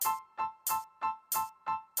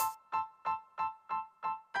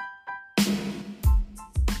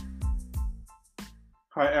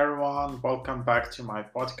Hi everyone, welcome back to my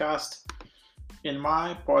podcast. In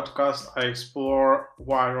my podcast, I explore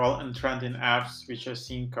viral and trending apps which I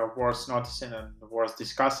think are worth noticing and worth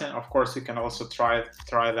discussing. Of course, you can also try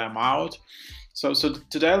them out. So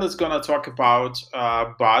today let's gonna talk about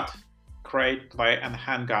Bud, Create, Play, and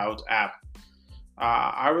Hangout app.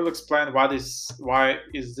 I will explain why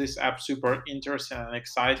is this app super interesting and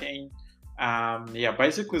exciting.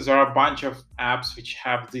 Basically there are a bunch of apps which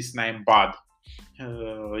have this name Bud.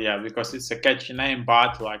 Because it's a catchy name,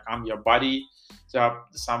 but like I'm your buddy. There are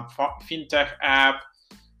some fintech app,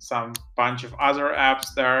 some bunch of other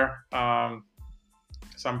apps there,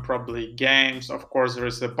 some probably games. Of course, there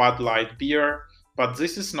is a Bud Light beer, but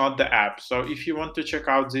this is not the app. So if you want to check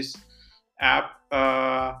out this app,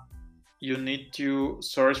 you need to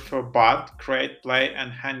search for Bud, Create, Play,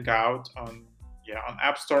 and Hangout on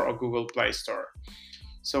App Store or Google Play Store.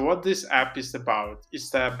 So what this app is about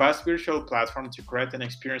is the best virtual platform to create and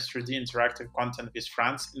experience 3D interactive content with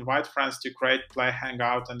friends. Invite friends to create, play, hang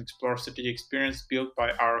out, and explore 3D experience built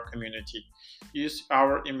by our community. Use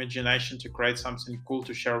our imagination to create something cool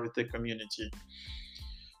to share with the community.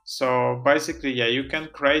 So basically, you can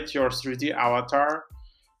create your 3D avatar,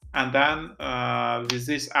 and then with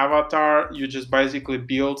this avatar, you just basically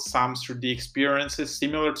build some 3D experiences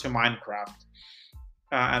similar to Minecraft.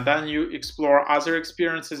 And then you explore other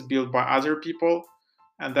experiences built by other people,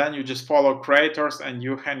 and then you just follow creators and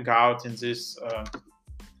you hang out in these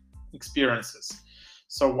experiences.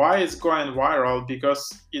 So why it's going viral?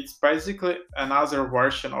 Because it's basically another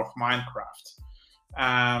version of Minecraft.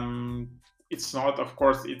 It's not, of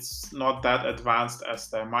course, it's not that advanced as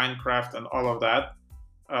the Minecraft and all of that,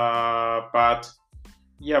 but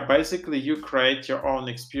basically you create your own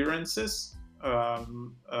experiences.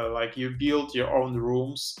 Like you build your own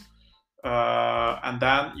rooms, and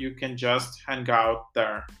then you can just hang out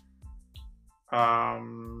there.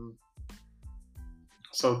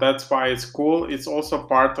 So that's why it's cool. It's also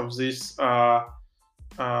part of this, of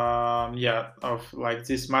like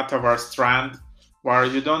this metaverse trend, where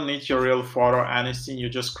you don't need your real photo or anything. You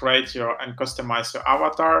just create your and customize your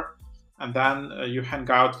avatar, and then you hang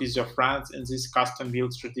out with your friends in these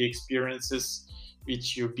custom-built 3D experiences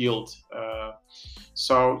which you build.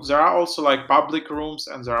 So there are also like public rooms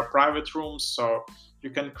and there are private rooms. So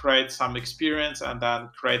you can create some experience and then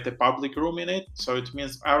create a public room in it. So it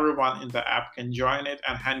means everyone in the app can join it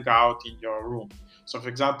and hang out in your room. So for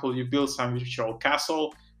example, you build some virtual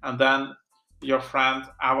castle, and then your friend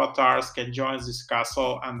avatars can join this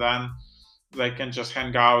castle, and then they can just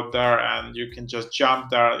hang out there and you can just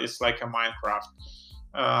jump there. It's like a Minecraft.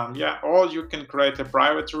 Or you can create a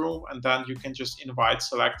private room and then you can just invite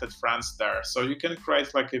selected friends there. So you can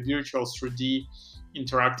create like a virtual 3D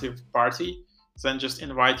interactive party, then just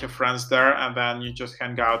invite your friends there and then you just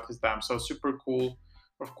hang out with them. So super cool.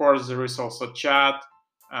 Of course, there is also chat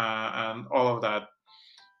and all of that.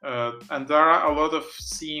 And there are a lot of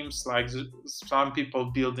themes, like some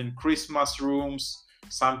people building Christmas rooms,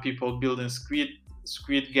 some people building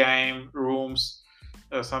Squid Game rooms.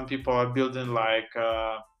 Some people are building like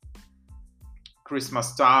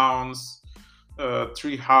Christmas towns,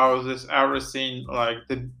 tree houses, everything, like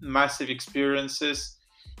the massive experiences.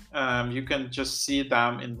 You can just see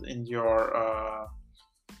them in your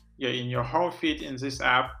home feed in this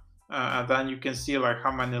app, and then you can see like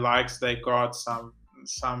how many likes they got.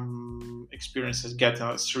 Some experiences get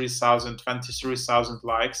 3,000, 23,000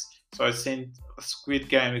 likes. So I think Squid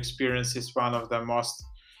Game experience is one of the most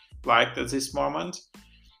liked at this moment.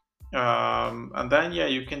 And then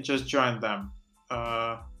you can just join them.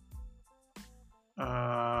 And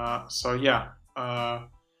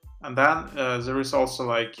then there is also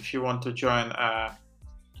like if you want to join a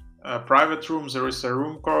private room, there is a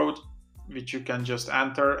room code which you can just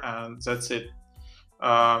enter, and that's it.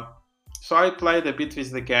 So I played a bit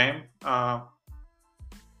with the game.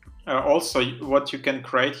 Also, what you can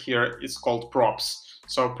create here is called props.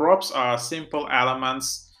 So props are simple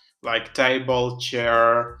elements like table,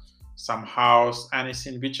 chair, some house,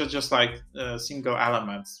 anything, which are just like single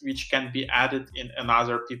elements, which can be added in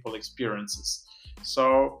another people experiences.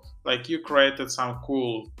 So like you created some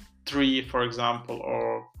cool tree, for example,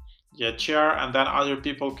 or chair, and then other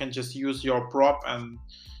people can just use your prop and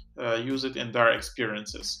use it in their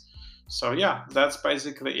experiences. So that's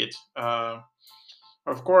basically it.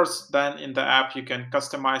 Of course, then in the app you can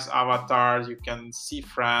customize avatars, you can see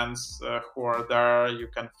friends who are there, you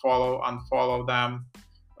can follow, unfollow them.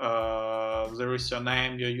 There is your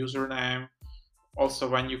name, your username. Also,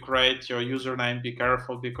 when you create your username, be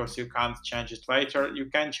careful because you can't change it later. You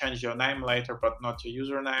can change your name later, but not your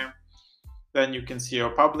username. Then you can see your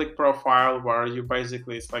public profile, where you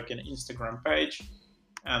basically, it's like an Instagram page.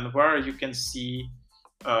 and where you can see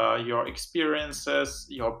your experiences,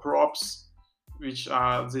 your props, which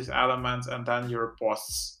are these elements, and then your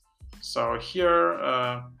posts. So here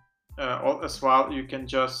as well, you can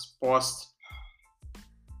just post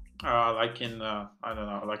like in I don't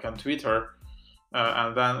know, like on Twitter,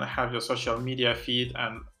 and then have your social media feed,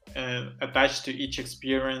 and attached to each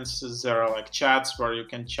experience there are like chats where you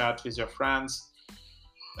can chat with your friends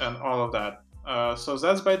and all of that. So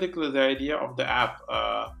that's basically the idea of the app.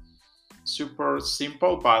 Super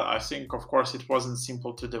simple, but I think, of course, it wasn't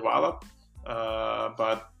simple to develop,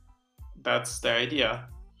 but that's the idea.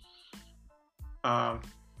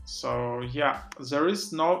 So yeah, there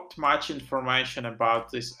is not much information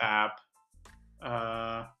about this app.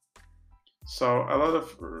 So a lot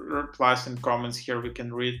of replies and comments here we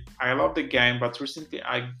can read. I love the game, but recently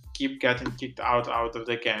I keep getting kicked out of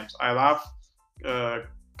the games. I love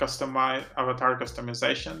avatar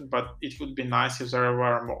customization, but it would be nice if there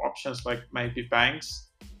were more options, like maybe banks.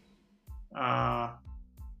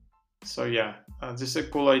 So yeah, this is a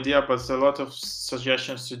cool idea, but there's a lot of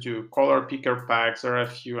suggestions to do. Color picker packs, there are a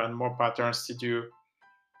few, and more patterns to do.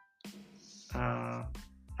 A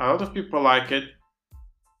lot of people like it.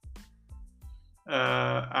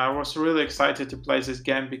 I was really excited to play this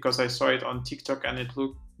game because I saw it on TikTok and it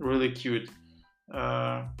looked really cute.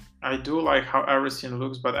 I do like how everything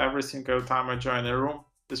looks, but every single time I join a room,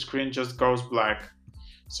 the screen just goes black.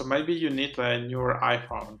 So maybe you need a newer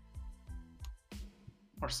iPhone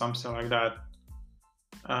or something like that.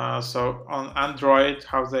 So on Android,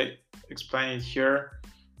 how they explain it here,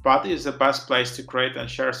 Bud is the best place to create and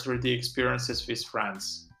share 3D experiences with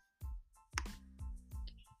friends.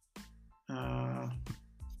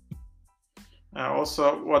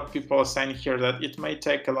 Also, what people are saying here, that it may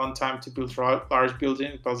take a long time to build large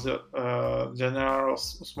buildings, because general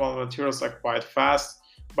small materials are quite fast,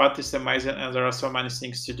 but it's amazing and there are so many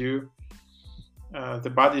things to do. The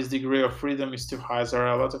body's degree of freedom is too high. There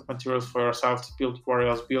are a lot of materials for yourself to build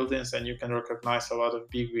various buildings, and you can recognize a lot of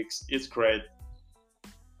bigwigs. It's great.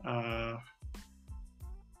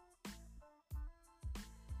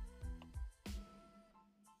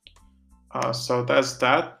 So that's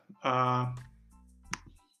that.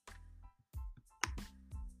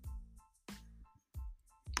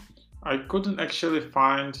 I couldn't actually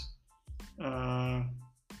find the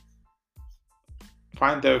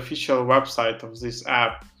official website of this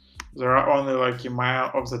app. There are only like email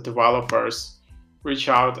of the developers. Reach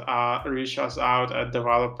us out at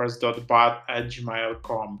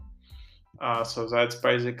developers.bot@gmail.com. So that's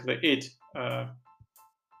basically it.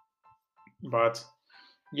 But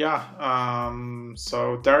yeah,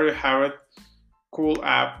 so there you have it. Cool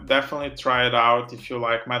app. Definitely try it out if you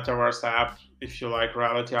like metaverse app, if you like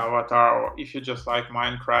reality avatar, or if you just like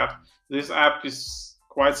Minecraft. This app is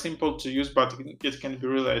quite simple to use, but it can be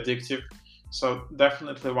really addictive. So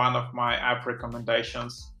definitely one of my app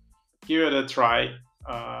recommendations. Give it a try.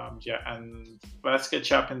 Yeah, and let's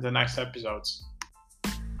catch up in the next episodes.